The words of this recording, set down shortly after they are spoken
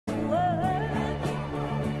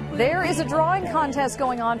There is a drawing contest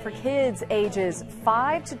going on for kids ages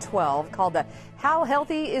 5 to 12 called the How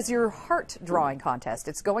Healthy Is Your Heart Drawing Contest.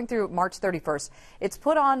 It's going through March 31st. It's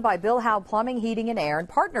put on by Bill Howe Plumbing, Heating and Air in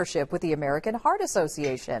partnership with the American Heart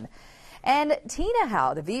Association. And Tina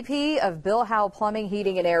Howe, the VP of Bill Howe Plumbing,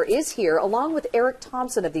 Heating and Air, is here along with Eric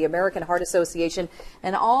Thompson of the American Heart Association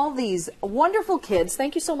and all these wonderful kids.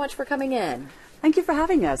 Thank you so much for coming in. Thank you for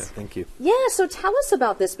having us. Thank you. Yeah, so tell us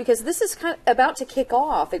about this because this is kind of about to kick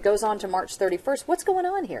off. It goes on to March 31st. What's going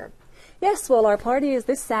on here? Yes, well, our party is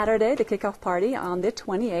this Saturday, the kickoff party on the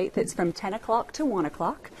 28th. It's from 10 o'clock to 1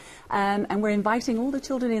 o'clock. And we're inviting all the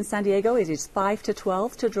children in San Diego, ages 5 to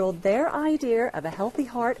 12, to draw their idea of a healthy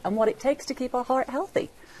heart and what it takes to keep our heart healthy.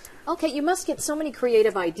 Okay, you must get so many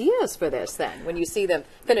creative ideas for this then when you see the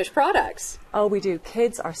finished products. Oh, we do.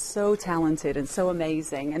 Kids are so talented and so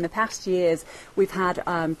amazing. In the past years, we've had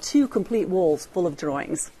 2 complete walls full of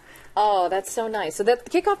drawings. Oh, that's so nice. So the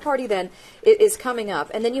kickoff party then is coming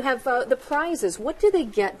up. And then you have the prizes. What do they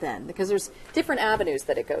get then? Because there's different avenues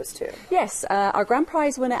that it goes to. Yes, our grand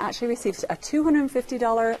prize winner actually receives a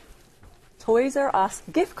 $250 Toys R Us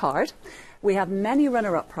gift card. We have many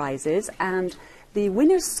runner-up prizes, and the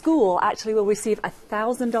winner's school actually will receive a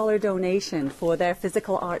 $1,000 donation for their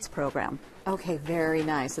physical arts program. Okay, very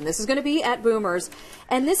nice. And this is going to be at Boomers.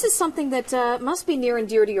 And this is something that must be near and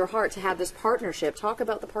dear to your heart to have this partnership. Talk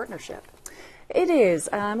about the partnership. It is.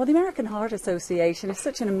 Well, the American Heart Association is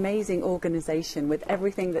such an amazing organization with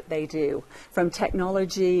everything that they do, from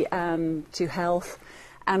technology to health.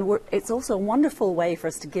 And it's also a wonderful way for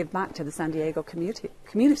us to give back to the San Diego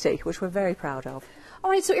community, which we're very proud of. All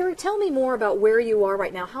right, so Eric, tell me more about where you are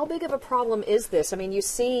right now. How big of a problem is this? I mean, you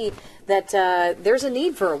see that there's a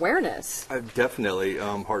need for awareness. Definitely.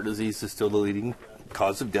 Heart disease is still the leading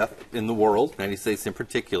cause of death in the world, United States in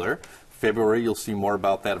particular. February, you'll see more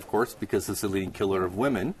about that, of course, because it's the leading killer of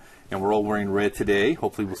women. And we're all wearing red today.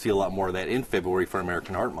 Hopefully we'll see a lot more of that in February for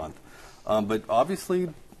American Heart Month. But obviously,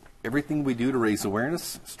 everything we do to raise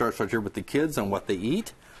awareness starts right here with the kids on what they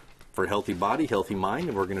eat. For a healthy body, healthy mind,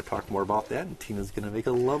 and we're going to talk more about that. And Tina's going to make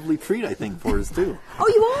a lovely treat, I think, for us too. Oh,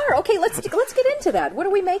 you are? Okay, let's get into that. What are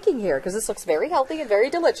we making here? Because this looks very healthy and very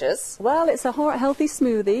delicious. Well, it's a heart healthy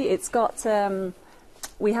smoothie. It's got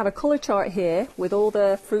we have a color chart here with all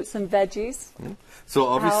the fruits and veggies. So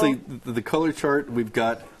obviously, the color chart we've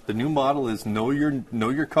got. The new model is know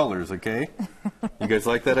your colors. Okay, you guys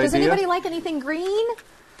like that idea? Does anybody like anything green?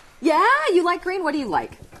 Yeah, you like green. What do you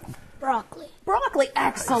like? Broccoli. Broccoli,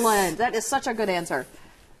 excellent. That is such a good answer.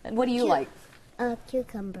 And what do you like?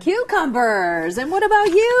 Cucumbers. Cucumbers. And what about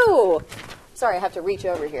you? Sorry, I have to reach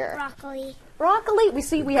over here. Broccoli. Broccoli.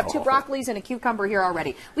 We have 2 broccolis and a cucumber here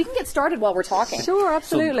already. We can get started while we're talking. Sure,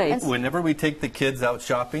 absolutely. So whenever we take the kids out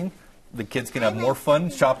shopping, the kids can have more fun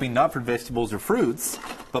shopping not for vegetables or fruits,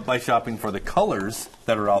 but by shopping for the colors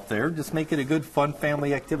that are out there. Just make it a good, fun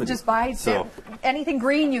family activity. Just buy anything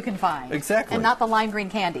green you can find. Exactly. And not the lime green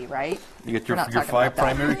candy, right? You get your 5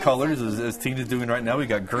 primary colors, as Tina's doing right now. We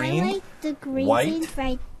got green, I like the green white,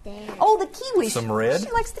 right there. Oh, the kiwi. some red. She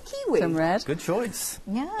likes the kiwi. Some red. Good choice.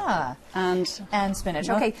 Yeah. And spinach.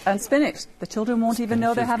 Okay. And spinach. The children won't even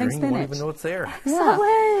know they're having Green, spinach. Won't even know it's there.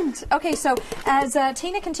 Excellent. Okay, so as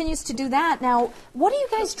Tina continues to do that, now, what are you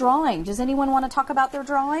guys drawing? Does anyone want to talk about their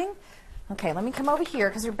drawing? Okay, let me come over here,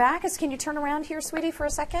 because your back is, can you turn around here, sweetie, for a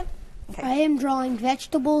second? Okay. I am drawing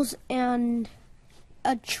vegetables and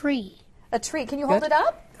a tree. A tree. Can you hold it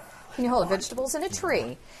up? Can you hold it? Vegetables and a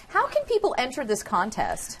tree. How can people enter this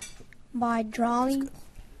contest? By drawing.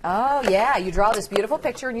 Oh, yeah. You draw this beautiful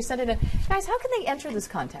picture and you send it in. Guys, how can they enter this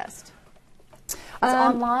contest? It's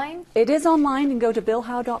online? It is online. You can go to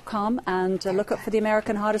billhowe.com and look up for the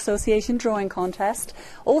American Heart Association Drawing Contest.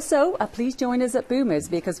 Also, please join us at Boomers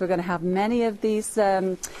because we're going to have many of these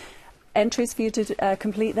entries for you to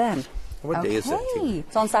complete then. What day is that, Tina?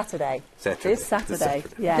 It's on Saturday. This Saturday.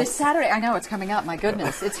 Yes. This Saturday. I know, it's coming up. My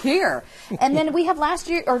goodness. It's here. And then we have last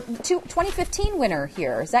year, or 2015 winner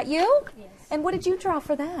here. Is that you? Yes. And what did you draw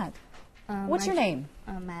for that? What's your name?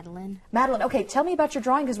 Madeline. Madeline. Okay, tell me about your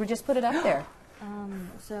drawing because we just put it up there.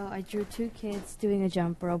 So I drew 2 kids doing a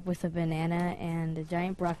jump rope with a banana and a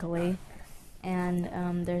giant broccoli,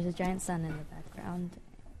 and there's a giant sun in the background.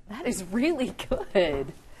 That is really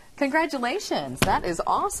good. Congratulations. That is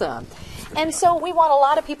awesome. And so we want a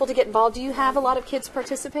lot of people to get involved. Do you have a lot of kids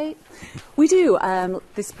participate? We do.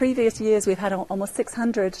 This previous years we've had almost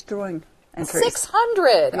 600 drawing entries.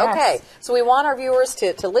 600. Yes. Okay. So we want our viewers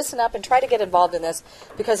to listen up and try to get involved in this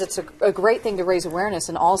because it's a great thing to raise awareness,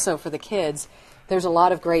 and also for the kids. There's a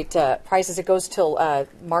lot of great prizes. It goes till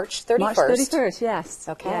March 31st. March 31st, yes.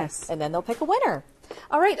 Okay. Yes. And then they'll pick a winner.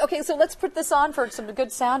 All right, okay, so let's put this on for some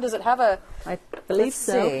good sound. Does it have a... I believe Let's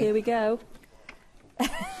so. see. Here we go.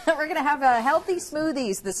 We're going to have healthy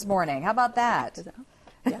smoothies this morning. How about that?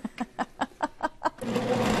 Yeah.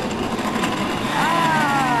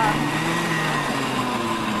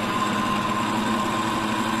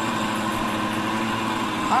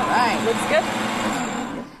 All right. Looks good.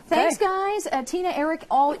 Thanks, guys. Tina, Eric,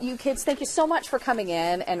 all you kids, thank you so much for coming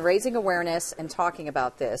in and raising awareness and talking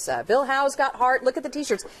about this. Bill Howe's got heart. Look at the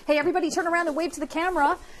T-shirts. Hey, everybody, turn around and wave to the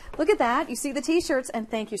camera. Look at that. You see the T-shirts, and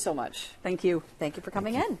thank you so much. Thank you. Thank you for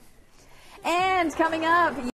coming in. And coming up...